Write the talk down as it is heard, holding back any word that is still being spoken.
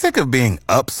Sick of being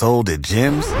upsold at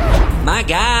gyms? My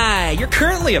guy, you're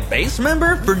currently a base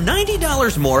member? For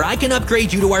 $90 more, I can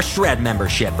upgrade you to our Shred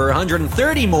membership. For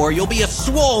 $130 more, you'll be a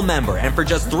Swole member. And for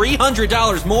just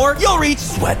 $300 more, you'll reach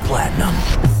Sweat Platinum.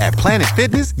 At Planet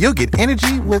Fitness, you'll get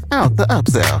energy without the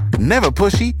upsell. Never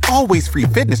pushy, always free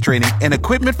fitness training and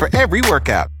equipment for every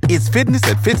workout. It's fitness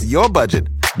that fits your budget.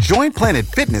 Join Planet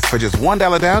Fitness for just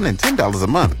 $1 down and $10 a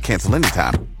month. Cancel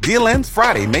anytime. Deal ends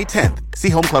Friday, May 10th. See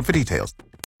Home Club for details.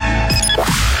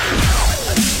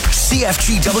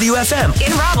 CFG WFM.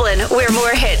 In Roblin, where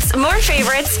more hits, more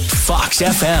favorites. Fox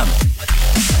FM.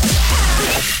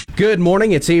 Good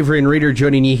morning, it's Avery and Reader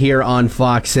joining you here on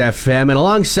Fox FM. And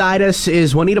alongside us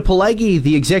is Juanita Pelegi,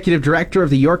 the Executive Director of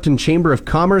the Yorkton Chamber of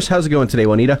Commerce. How's it going today,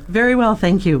 Juanita? Very well,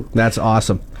 thank you. That's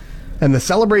awesome. And the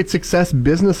Celebrate Success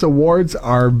Business Awards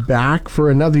are back for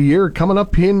another year, coming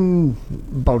up in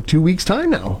about 2 weeks'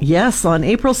 time now. Yes, on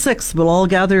April 6th, we'll all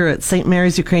gather at St.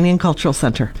 Mary's Ukrainian Cultural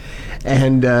Center.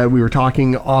 And we were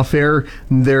talking off air,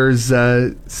 there's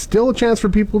still a chance for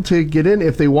people to get in.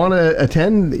 If they want to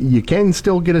attend, you can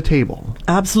still get a table.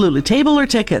 Absolutely. Table or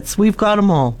tickets, we've got them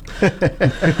all.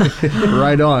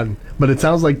 Right on. But it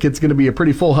sounds like it's going to be a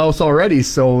pretty full house already,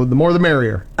 so the more the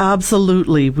merrier.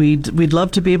 Absolutely. We'd love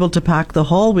to be able to pack the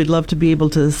hall. We'd love to be able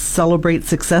to celebrate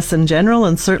success in general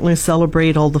and certainly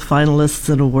celebrate all the finalists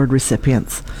and award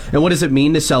recipients. And what does it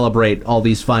mean to celebrate all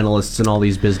these finalists and all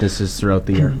these businesses throughout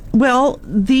the year? Well,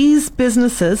 these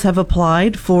businesses have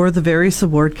applied for the various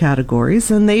award categories,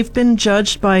 and they've been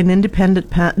judged by an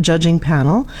independent judging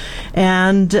panel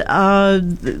and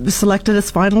selected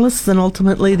as finalists and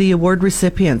ultimately the award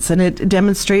recipients. And it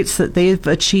demonstrates that they've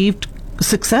achieved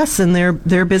success in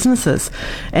their businesses,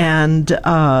 and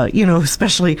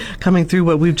especially coming through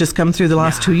what we've just come through the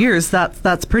last 2 years,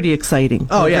 that's pretty exciting.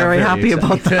 Oh, We're yeah, very happy exciting.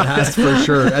 about that. That's for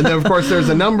sure. And then, of course, there's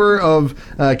a number of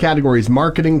categories: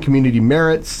 marketing, community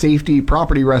merit, safety,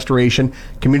 property restoration,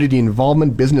 community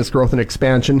involvement, business growth and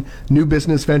expansion, new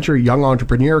business venture, young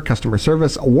entrepreneur, customer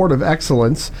service, award of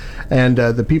excellence, and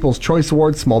the People's Choice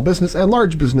Award, small business and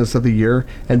large business of the year,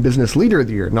 and business leader of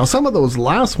the year. Now, some of those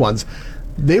last ones,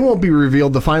 they won't be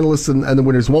revealed. The finalists and the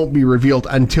winners won't be revealed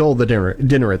until the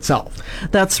dinner itself.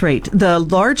 That's right. The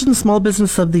large and small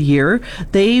business of the year,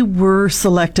 they were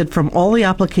selected from all the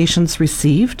applications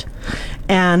received.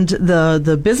 And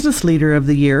the business leader of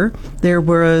the year, there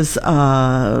was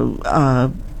a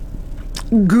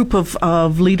group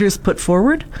of leaders put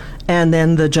forward, and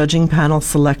then the judging panel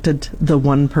selected the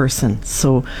one person.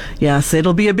 So, yes,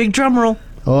 it'll be a big drum roll.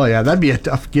 Oh, yeah, that'd be a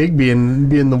tough gig being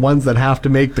the ones that have to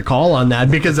make the call on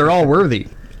that, because they're all worthy.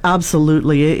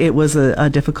 Absolutely. It was a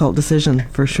difficult decision,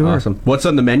 for sure. Awesome. What's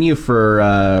on the menu for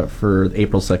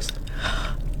April 6th?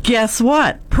 Guess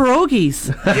what? Pierogies.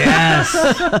 Yes.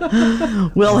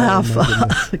 We'll have,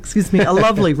 a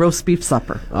lovely roast beef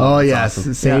supper. Oh, yes.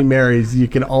 awesome. St. Mary's. You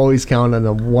can always count on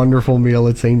a wonderful meal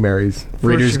at St. Mary's.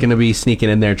 Reader's going to be sneaking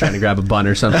in there trying to grab a bun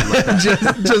or something like that.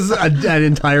 just an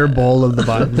entire bowl of the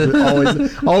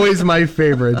buns. Always my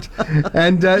favorite.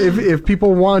 And if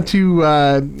people want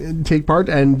to take part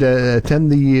and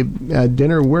attend the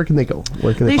dinner, where can they go?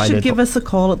 Where can they find should info? give us a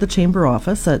call at the Chamber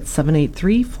office at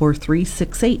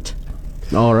 783-4368.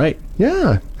 All right.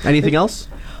 Yeah. Anything else?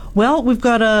 Well, we've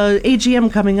got a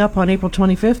AGM coming up on April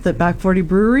 25th at Back 40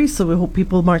 Brewery, so we hope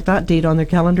people mark that date on their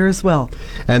calendar as well.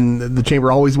 And the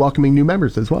Chamber always welcoming new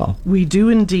members as well. We do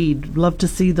indeed. Love to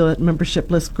see the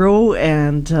membership list grow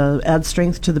and add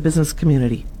strength to the business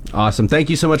community. Awesome. Thank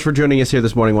you so much for joining us here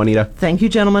this morning, Juanita. Thank you,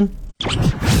 gentlemen.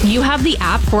 You have the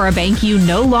app for a bank you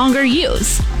no longer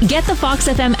use. Get the Fox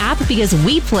FM app because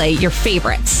we play your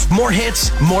favorites. More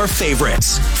hits, more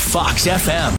favorites. Fox FM.